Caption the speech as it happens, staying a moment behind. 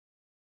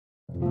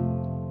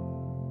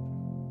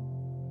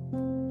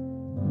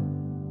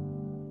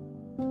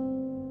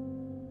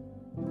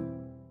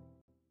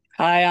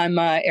Hi, I'm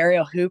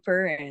Ariel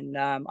Hooper, and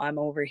I'm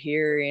over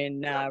here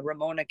in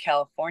Ramona,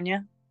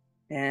 California.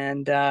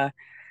 And a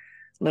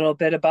little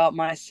bit about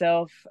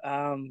myself.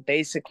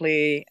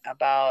 Basically,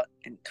 about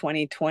in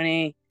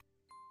 2020,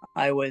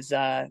 I was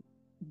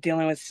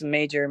dealing with some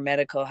major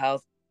medical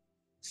health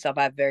stuff.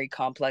 I have very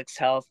complex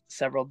health,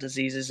 several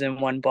diseases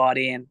in one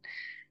body,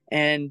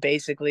 and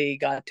basically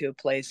got to a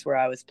place where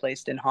I was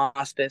placed in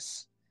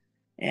hospice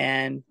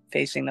and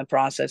facing the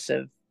process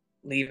of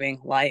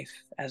leaving life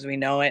as we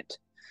know it.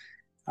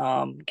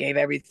 Gave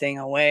everything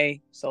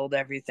away, sold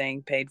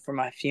everything, paid for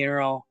my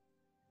funeral.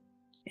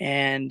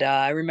 And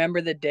I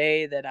remember the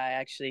day that I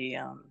actually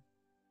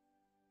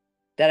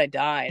that I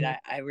died.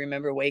 I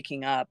remember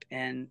waking up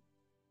and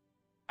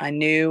I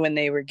knew when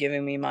they were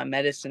giving me my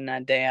medicine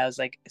that day, I was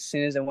like, as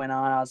soon as it went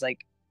on, I was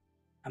like,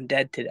 I'm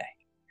dead today.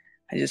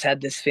 I just had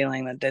this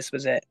feeling that this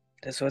was it.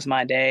 This was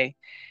my day.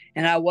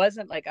 And I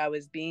wasn't like I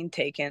was being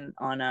taken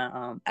on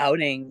a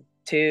outing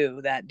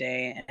too that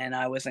day, and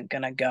I wasn't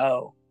gonna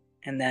go.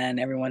 And then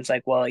everyone's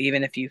like, well,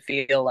 even if you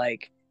feel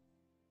like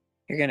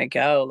you're gonna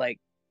go, like,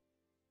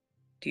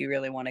 do you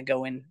really want to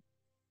go in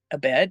a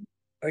bed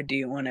or do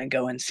you want to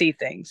go and see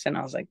things? And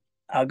I was like,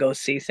 I'll go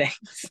see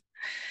things.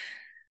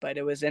 But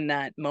it was in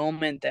that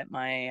moment that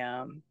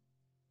my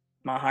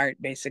heart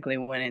basically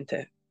went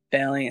into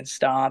failing and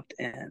stopped.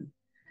 And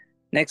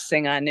next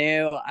thing I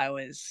knew,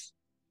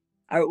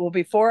 well,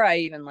 before I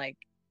even like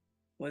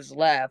was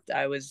left,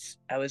 I was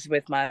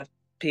with my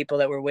people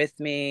that were with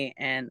me,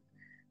 and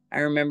I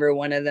remember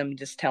one of them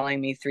just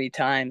telling me three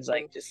times,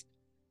 like, just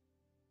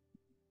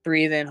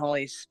breathe in,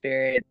 Holy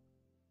Spirit,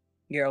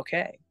 you're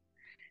okay.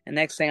 And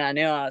next thing I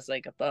knew, I was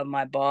like above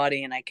my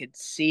body and I could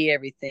see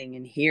everything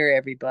and hear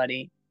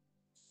everybody.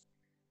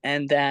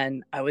 And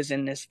then I was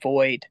in this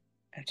void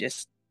of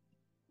just,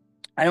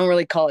 I don't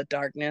really call it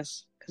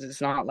darkness because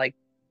it's not like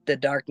the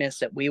darkness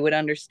that we would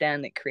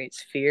understand that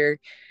creates fear.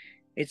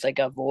 It's like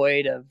a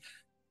void of,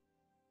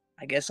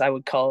 I guess I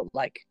would call it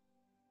like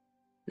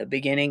the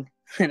beginning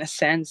in a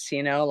sense,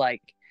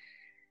 like,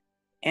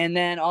 and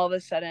then all of a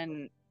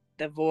sudden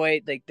the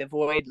void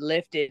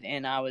lifted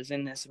and I was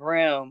in this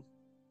room.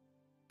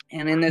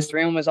 And in this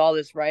room was all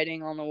this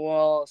writing on the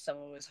wall. Some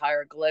of it was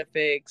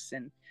hieroglyphics,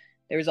 and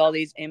there was all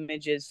these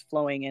images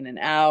flowing in and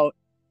out.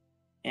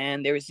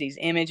 And there was these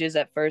images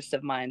at first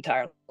of my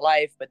entire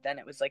life, but then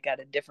it was like at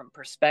a different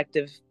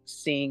perspective,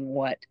 seeing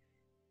what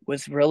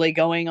was really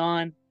going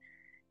on.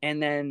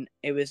 And then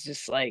it was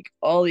just like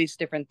all these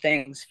different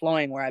things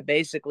flowing where I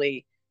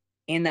basically,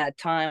 in that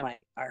time,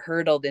 I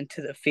hurtled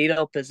into the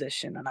fetal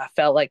position and I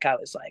felt like I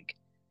was like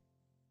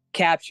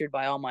captured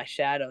by all my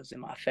shadows in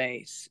my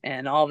face.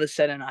 And all of a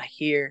sudden I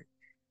hear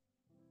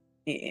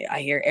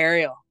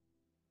Ariel,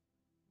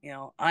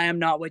 I am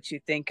not what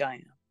you think I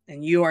am,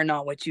 and you are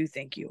not what you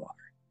think you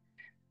are.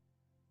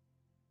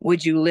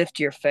 Would you lift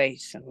your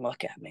face and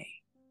look at me?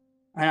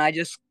 And I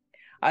just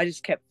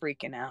kept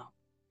freaking out.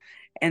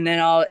 And then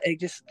it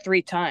just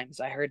three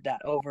times I heard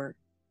that over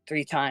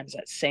three times,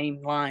 that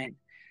same line.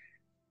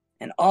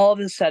 And all of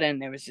a sudden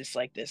there was just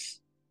like this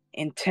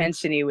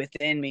intensity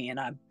within me, and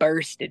I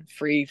bursted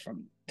free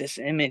from this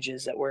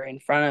images that were in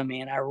front of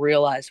me, and I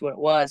realized what it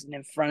was. And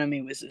in front of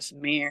me was this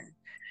mirror.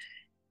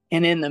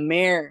 And in the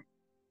mirror,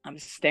 I'm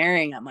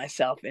staring at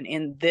myself, and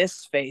in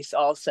this face,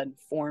 all of a sudden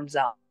forms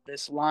out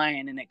this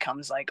lion, and it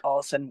comes like all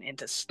of a sudden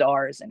into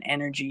stars and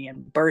energy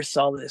and bursts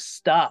all this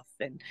stuff.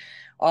 And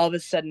all of a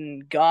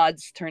sudden,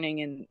 God's turning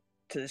into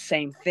the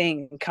same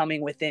thing,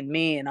 coming within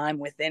me, and I'm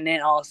within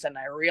it. All of a sudden,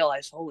 I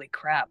realize, holy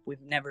crap,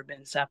 we've never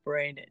been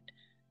separated.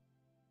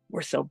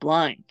 We're so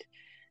blind.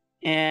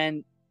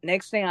 And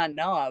next thing I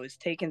know, I was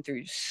taken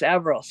through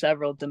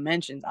several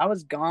dimensions. I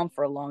was gone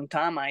for a long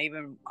time. I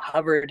even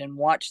hovered and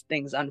watched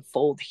things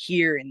unfold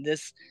here in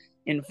this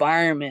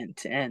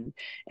environment. And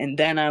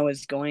then I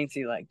was going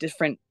through like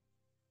different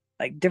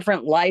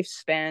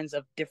lifespans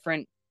of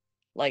different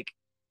like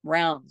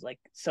realms. Like,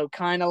 so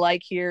kind of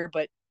like here,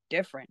 but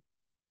different,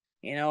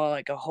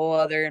 like a whole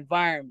other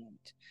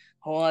environment.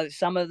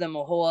 Some of them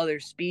a whole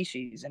other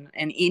species, and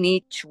in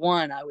each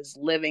one I was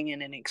living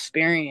in an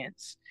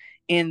experience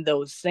in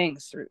those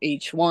things through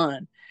each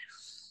one.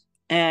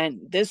 And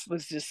this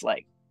was just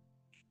like,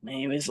 man,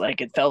 it was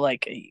like, it felt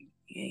like a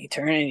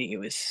eternity. It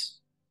was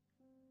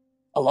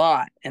a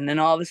lot. And then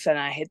all of a sudden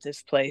I hit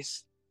this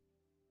place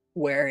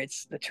where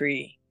it's the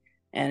tree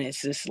and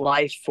it's this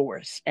life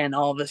force, and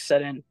all of a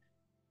sudden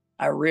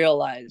I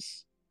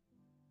realize,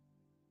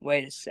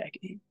 wait a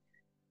second,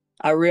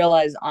 I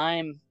realize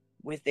I'm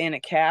within a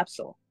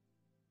capsule.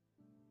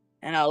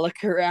 And I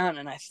look around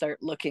and I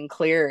start looking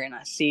clearer, and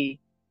I see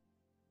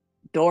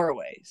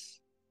doorways,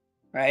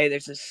 right?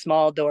 There's a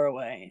small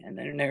doorway, and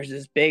then there's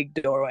this big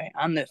doorway.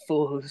 I'm the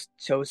fool who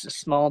chose the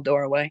small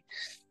doorway,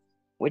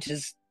 which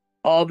is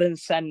all of a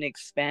sudden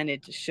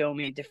expanded to show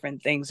me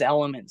different things,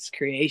 elements,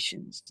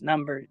 creations,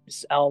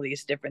 numbers, all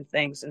these different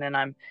things. And then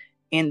I'm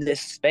in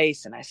this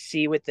space and I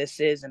see what this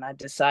is, and I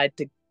decide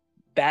to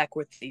back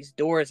with these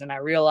doors, and I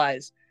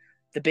realize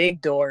the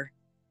big door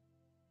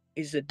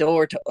is the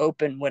door to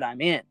open what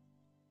I'm in.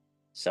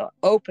 So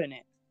open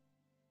it.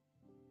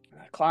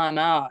 climb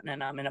out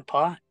and I'm in a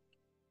pot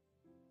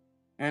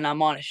and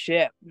I'm on a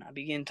ship and I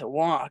begin to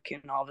walk.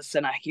 And all of a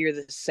sudden I hear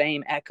the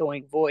same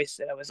echoing voice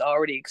that I was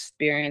already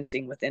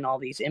experiencing within all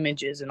these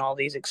images and all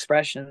these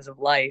expressions of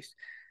life.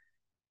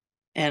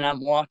 And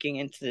I'm walking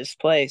into this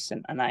place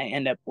and I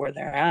end up where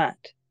they're at.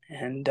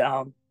 And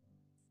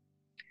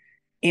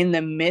in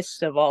the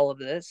midst of all of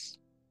this,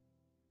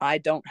 I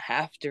don't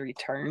have to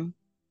return.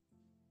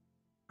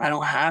 I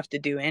don't have to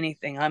do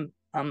anything.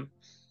 I'm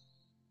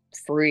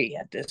free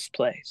at this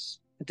place,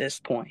 at this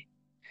point.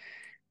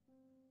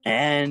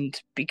 And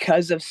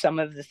because of some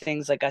of the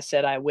things, like I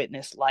said, I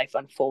witnessed life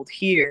unfold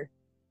here,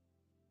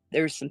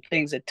 there were some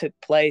things that took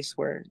place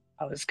where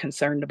I was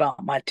concerned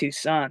about my two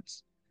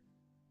sons.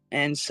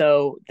 And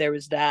so there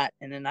was that.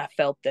 And then I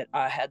felt that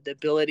I had the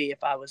ability,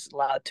 if I was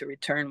allowed to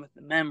return with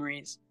the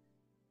memories,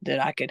 that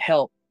I could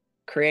help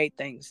create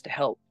things to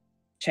help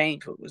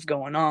change what was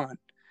going on.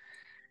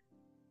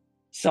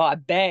 So I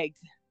begged.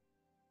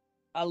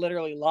 I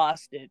literally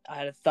lost it. I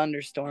had a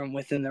thunderstorm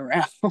within the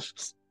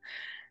realms,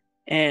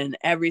 and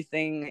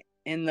everything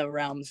in the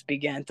realms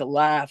began to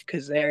laugh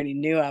because they already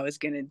knew I was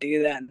going to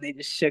do that, and they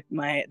just shook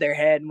their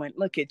head and went,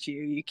 "Look at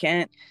you! You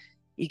can't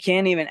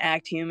even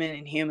act human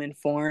in human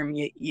form.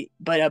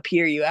 But up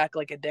here you act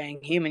like a dang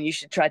human. You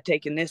should try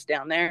taking this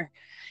down there,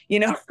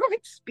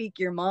 like speak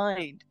your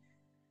mind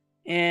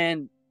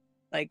and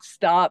like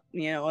stop.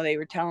 They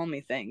were telling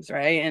me things,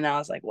 right? And I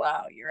was like,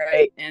 wow, you're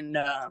right. And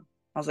I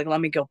was like, let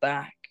me go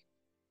back.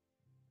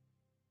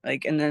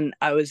 And then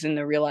I was in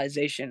the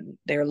realization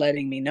they're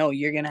letting me know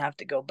you're gonna have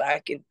to go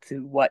back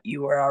into what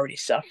you were already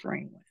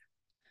suffering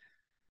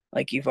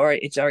with.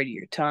 It's already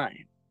your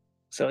time.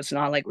 So it's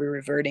not like we're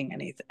reverting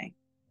anything.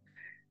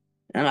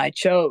 And I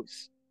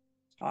chose.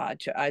 I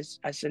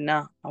said,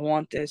 no, I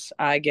want this.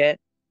 I get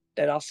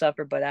that I'll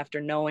suffer, but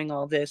after knowing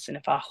all this, and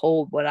if I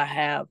hold what I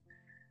have,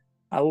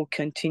 I will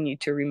continue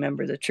to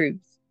remember the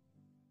truth.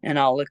 And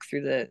I'll look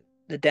through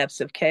the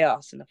depths of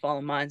chaos and the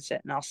fallen mindset,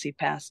 and I'll see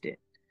past it.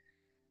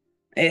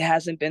 It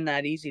hasn't been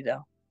that easy,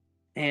 though.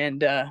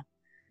 And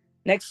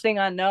next thing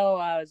I know,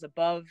 I was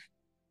above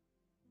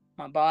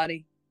my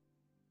body.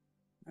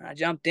 I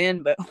jumped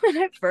in, but when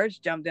I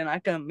first jumped in, I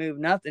couldn't move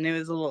nothing. It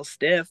was a little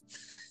stiff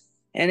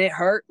and it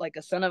hurt like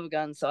a son of a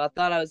gun. So I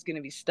thought I was going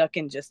to be stuck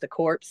in just a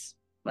corpse,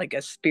 like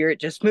a spirit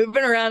just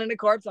moving around in a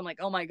corpse. I'm like,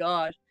 oh my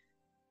gosh.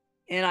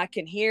 And I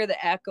can hear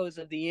the echoes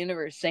of the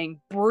universe saying,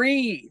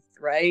 breathe,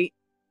 right?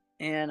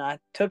 And I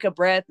took a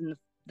breath, and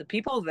the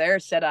people there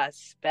said I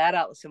spat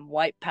out some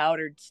white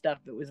powdered stuff.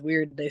 It was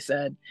weird, they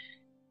said.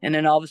 And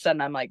then all of a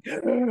sudden I'm like,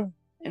 and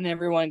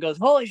everyone goes,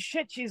 holy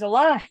shit, she's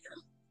alive.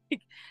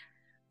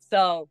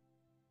 So,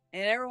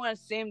 and everyone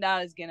assumed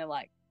I was going to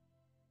like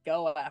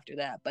go after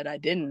that, but I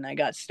didn't. I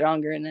got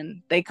stronger. And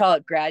then they call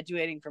it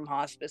graduating from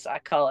hospice. I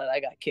call it,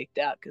 I got kicked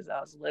out because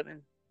I was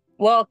living.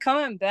 Well,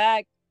 coming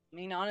back, I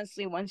mean,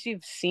 honestly, once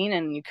you've seen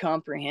and you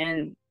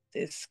comprehend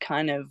this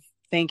kind of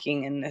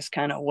thinking and this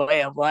kind of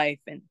way of life,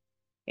 and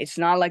it's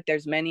not like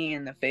there's many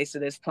in the face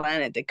of this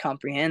planet that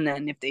comprehend that.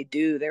 And if they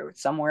do, they're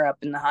somewhere up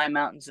in the high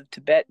mountains of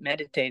Tibet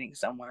meditating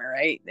somewhere,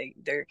 right?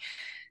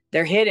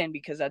 They're hidden,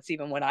 because that's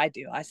even what I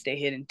do. I stay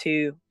hidden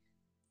too.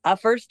 I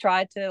first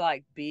tried to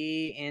like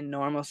be in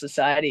normal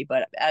society,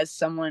 but as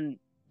someone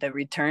that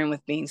returned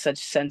with being such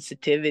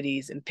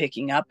sensitivities and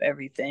picking up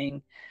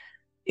everything,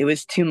 it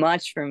was too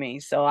much for me.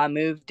 So I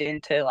moved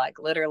into like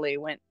literally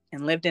went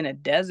and lived in a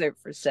desert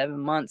for 7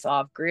 months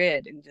off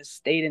grid and just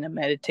stayed in a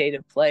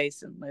meditative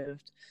place and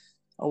lived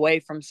away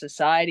from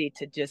society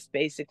to just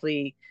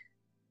basically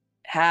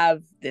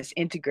have this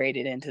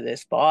integrated into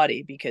this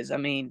body. Because I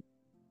mean,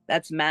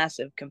 that's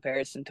massive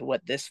comparison to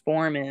what this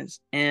form is.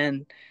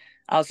 And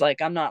I was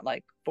like, I'm not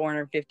like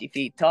 450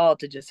 feet tall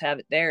to just have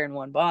it there in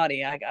one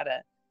body. I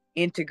gotta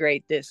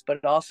integrate this,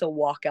 but also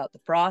walk out the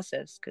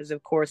process, because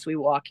of course we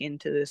walk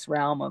into this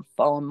realm of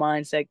fallen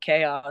mindset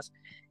chaos,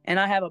 and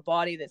I have a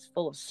body that's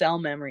full of cell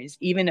memories.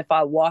 Even if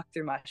I walk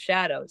through my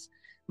shadows,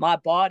 my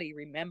body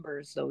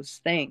remembers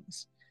those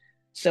things.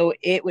 So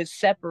it was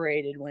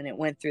separated when it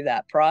went through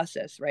that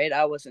process, right?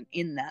 I wasn't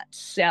in that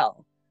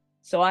cell.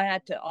 So I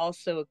had to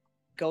also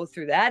go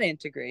through that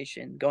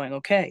integration, going,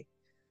 okay,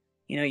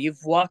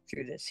 you've walked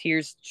through this.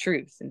 Here's the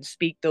truth, and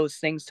speak those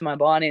things to my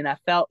body. And I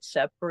felt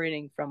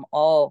separating from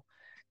all,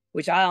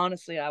 which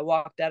I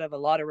walked out of a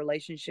lot of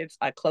relationships.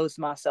 I closed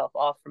myself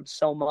off from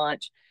so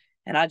much,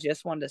 and I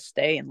just wanted to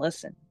stay and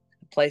listen,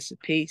 a place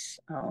of peace.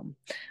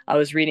 I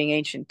was reading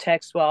ancient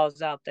texts while I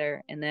was out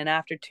there. And then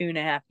after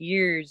 2.5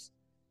 years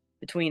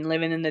between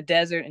living in the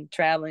desert and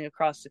traveling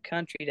across the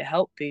country to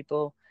help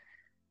people,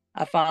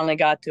 I finally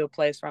got to a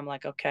place where I'm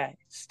like, okay,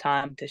 it's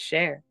time to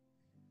share,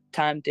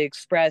 time to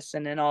express.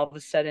 And then all of a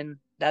sudden,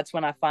 that's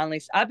when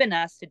I've been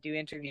asked to do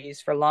interviews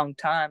for a long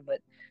time, but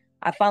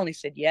I finally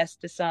said yes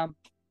to some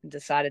and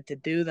decided to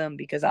do them,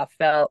 because I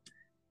felt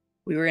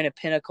we were in a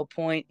pinnacle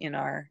point in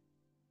our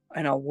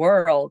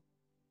world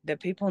that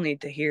people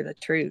need to hear the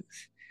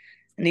truth,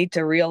 need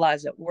to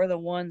realize that we're the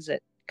ones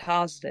that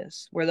caused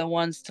this. We're the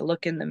ones to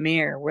look in the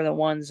mirror. We're the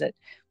ones that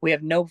we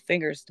have no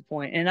fingers to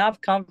point. And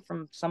I've come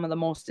from some of the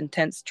most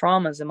intense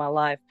traumas in my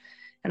life,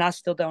 and I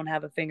still don't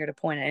have a finger to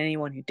point at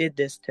anyone who did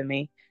this to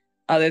me,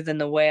 other than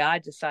the way I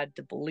decided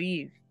to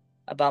believe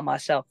about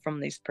myself from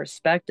these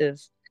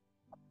perspectives.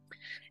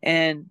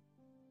 And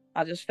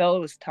I just felt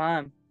it was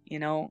time, you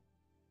know.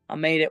 I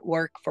made it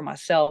work for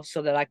myself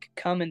so that I could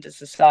come into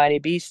society,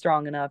 be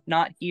strong enough,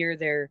 not hear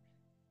their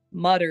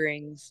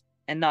mutterings,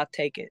 and not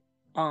take it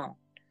on.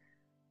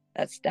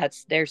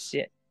 That's their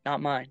shit,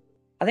 not mine.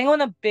 I think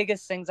one of the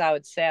biggest things I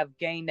would say I've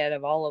gained out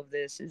of all of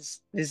this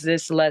is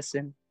this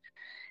lesson,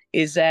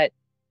 is that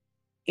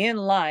in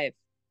life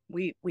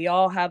we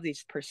all have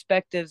these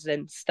perspectives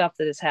and stuff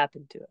that has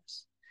happened to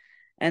us.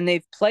 And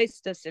they've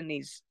placed us in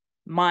these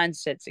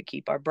mindsets that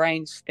keep our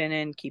brains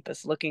spinning, keep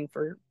us looking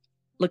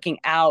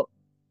out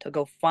to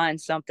go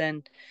find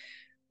something.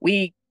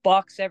 We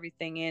box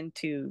everything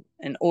into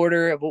an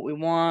order of what we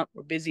want.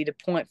 We're busy to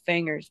point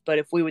fingers. But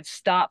if we would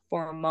stop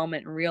for a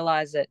moment and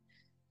realize that,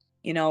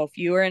 you know, if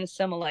you are in a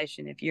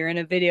simulation, if you're in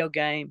a video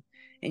game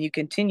and you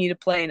continue to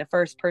play in a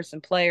first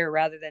person player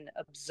rather than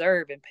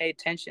observe and pay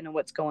attention to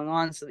what's going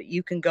on so that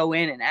you can go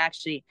in and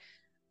actually,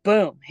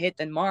 boom, hit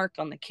the mark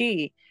on the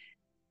key,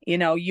 you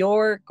know,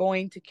 you're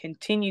going to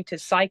continue to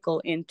cycle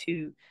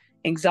into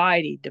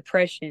anxiety,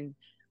 depression,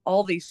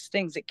 all these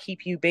things that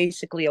keep you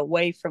basically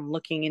away from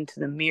looking into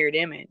the mirrored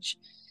image.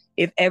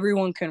 If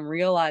everyone can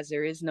realize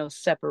there is no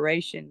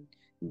separation,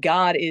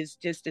 God is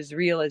just as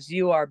real as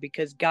you are,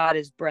 because God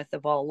is breath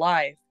of all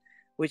life,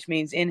 which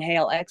means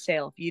inhale,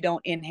 exhale. If you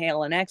don't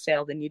inhale and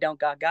exhale, then you don't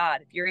got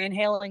God. If you're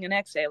inhaling and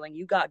exhaling,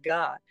 you got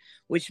God,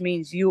 which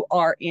means you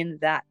are in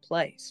that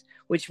place,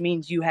 which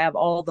means you have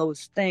all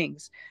those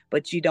things,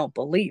 but you don't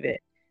believe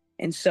it.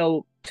 And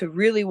so to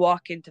really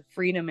walk into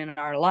freedom in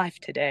our life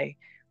today,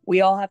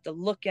 we all have to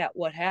look at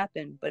what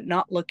happened, but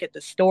not look at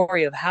the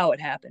story of how it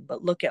happened,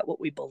 but look at what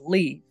we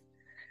believe.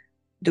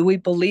 Do we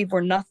believe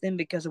we're nothing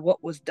because of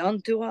what was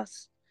done to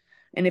us?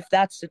 And if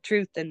that's the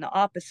truth, then the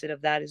opposite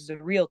of that is the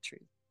real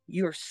truth.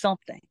 You're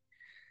something,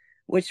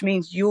 which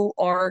means you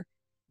are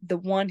the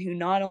one who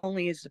not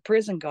only is the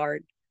prison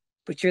guard,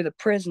 but you're the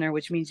prisoner,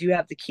 which means you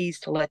have the keys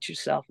to let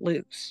yourself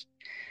loose.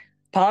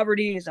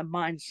 Poverty is a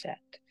mindset.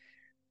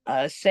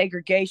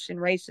 Segregation,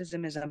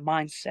 racism is a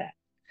mindset.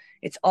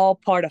 It's all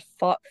part of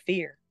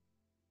fear.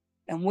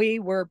 And we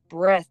were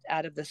breathed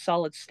out of the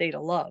solid state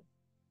of love.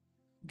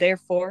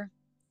 Therefore,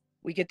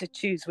 we get to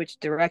choose which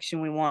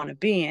direction we want to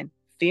be in,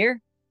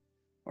 fear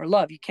or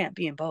love. You can't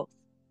be in both.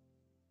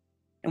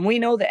 And we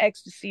know the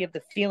ecstasy of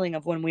the feeling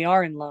of when we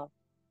are in love.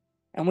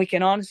 And we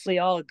can honestly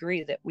all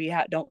agree that we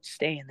don't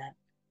stay in that.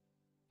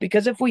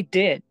 Because if we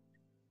did,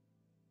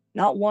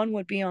 not one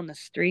would be on the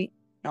street,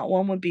 not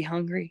one would be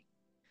hungry,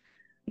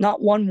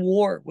 not one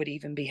war would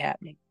even be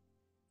happening.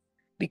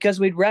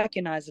 Because we'd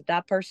recognize that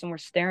that person we're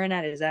staring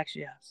at is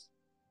actually us.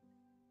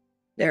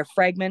 They're a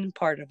fragmented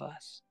part of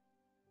us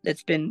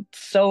that's been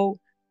so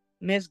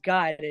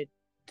misguided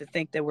to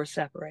think that we're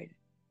separated.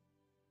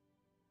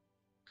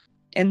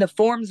 And the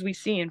forms we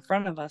see in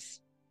front of us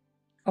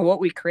are what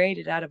we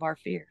created out of our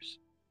fears.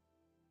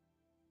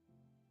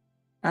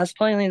 That's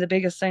plainly the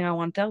biggest thing I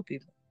want to tell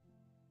people.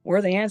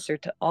 We're the answer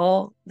to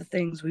all the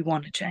things we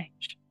want to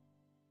change.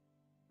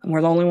 And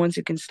we're the only ones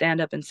who can stand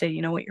up and say,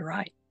 you know what, you're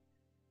right.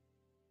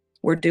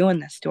 We're doing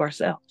this to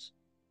ourselves.